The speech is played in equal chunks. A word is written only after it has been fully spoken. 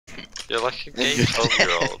You're like a gay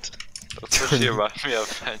 12-year-old. That's what you remind me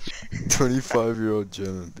of, man. 25-year-old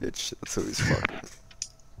German bitch. That's who he's fucking.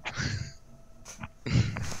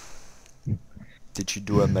 Did she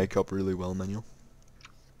do her makeup really well, Manuel?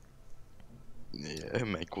 Yeah, her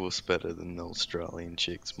makeup was better than the Australian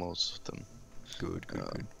chicks, most of them. Good,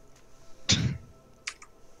 good, good.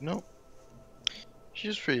 No, she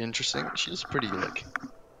was pretty interesting. She was pretty like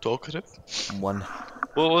talkative. One.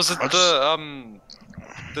 Well, was it I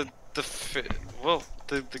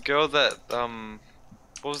the girl that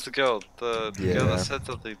what was the girl? The girl Yeah. that said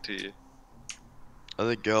something to you?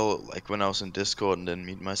 Other girl, like when I was in Discord and then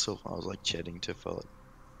meet myself, I was like chatting to her for like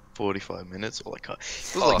 45 minutes or like it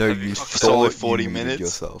was like No, have you you thought solid 40 you muted minutes.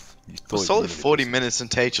 yourself. You It thought was you solid muted 40 yourself. minutes and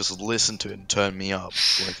Tay just listened to it and turned me up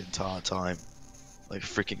like the entire time, like a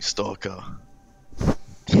freaking stalker.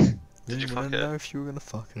 Did you wanna fuck it? know if you were gonna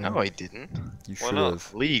fuck her? No, I didn't. You Why should not?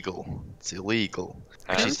 have. Legal. It's illegal.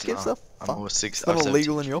 Who Actually, Who it's gives not. a I'm fuck? over 6. It's not I'm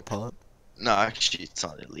illegal 17. on your part. No, actually, it's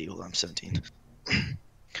not illegal. I'm 17.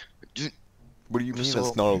 What do you mean First it's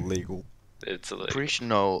of not all, illegal? It's illegal. pretty sure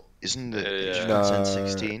no. Isn't the age of Yeah. consent No.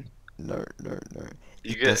 16? No.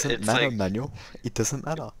 You It get doesn't it's matter, like Manuel. It doesn't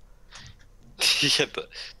matter. yeah, that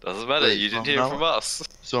doesn't matter. Wait, You didn't I'm hear not- from us.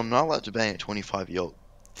 So I'm not allowed to bang a 25-year-old.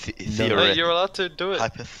 No, Theoretically. you're allowed to do it.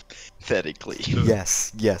 Hypothetically.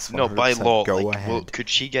 Yes, 100%. No, by law. Go Like, ahead. well, could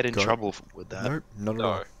she get in Go. trouble with that? Nope, not at No.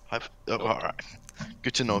 all. Alright.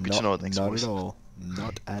 Good to know. Good to know. Thanks, not boys. at all.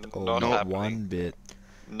 Not at all. Not Not happening. one bit.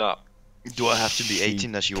 No. Do I have to be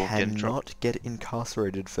 18 that she won't get in trouble? Cannot get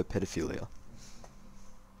incarcerated for pedophilia.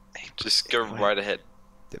 Just go Wait. right ahead.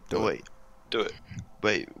 Yep, do it. Wait, Do it.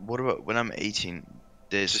 wait. What about when I'm 18?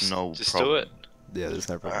 There's Just, no just problem. do it. Yeah, there's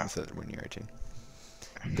no problem with it when you're 18.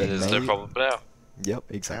 There's no problem now. Yep,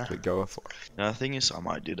 exactly. Go for it. Now the thing is, I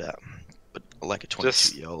might do that, but like a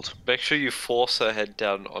Just- 22-year-old, Make sure you force her head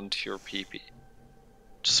down onto your pee-pee.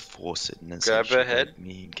 just force it and then Grab say her she head raped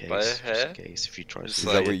me in case, by her just hair, in case if she tries just Is to.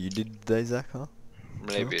 that like- what you did today, Zach, huh?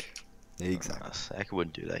 Maybe. Exactly. Zach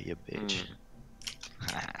wouldn't do that, you bitch.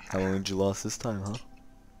 How long did you last this time,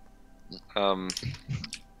 huh?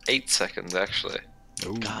 8 seconds actually.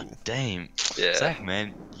 Ooh. God damn. Yeah. Zach,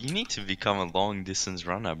 man, you need to become a long distance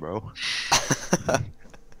runner, bro.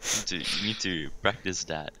 You need to practice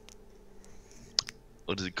that.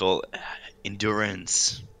 What is it called?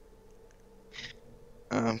 Endurance.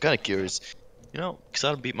 I'm kind of curious. You know, because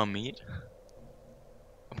I beat my meat,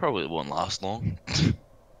 I probably won't last long.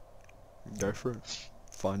 Go for it.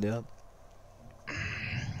 Find out.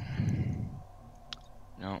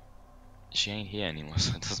 No, she ain't here anymore,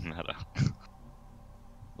 so it doesn't matter.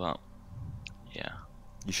 But, yeah.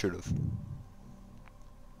 You should have.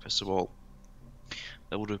 First of all,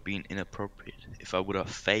 that would have been inappropriate. If I would have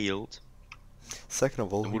failed, Second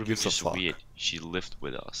of all, it who would have been gives a just fuck? weird. She lived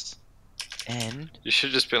with us. And You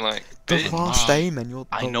should just been like, The bitch. last day, Manuel.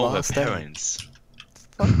 I the know her last day. parents.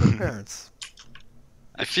 Fuck her parents.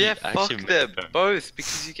 Yeah, I fuck actually met them her. both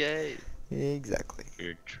because you're gay. Exactly.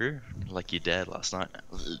 You're true. Like your dad last night.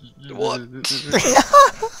 What? You don't meant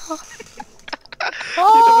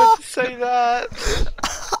to say that.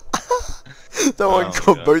 That one Oh,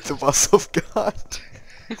 caught God. both of us off guard.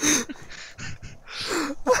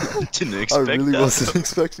 Didn't I expect really that. wasn't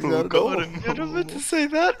expecting Who that at got all. him? You don't meant to say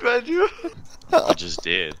that, man. You. I just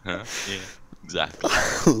did, huh? Yeah, exactly.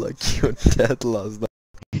 Like your dad last night.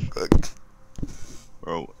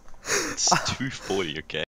 Bro, it's 2:40,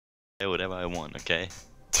 okay? Say whatever I want, okay?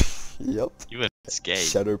 Yep. Even if it's gay.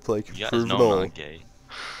 Shadow play You can guys prove it know I'm all. not gay.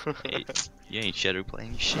 Hey, you ain't shadow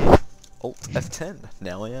playing shit. Alt F10.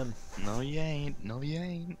 Now I am. No, you ain't. No, you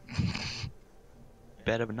ain't.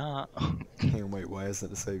 Better not. Hang on, wait. Why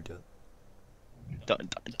isn't it saved yet?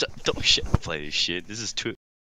 Don't shadow play this shit. This is too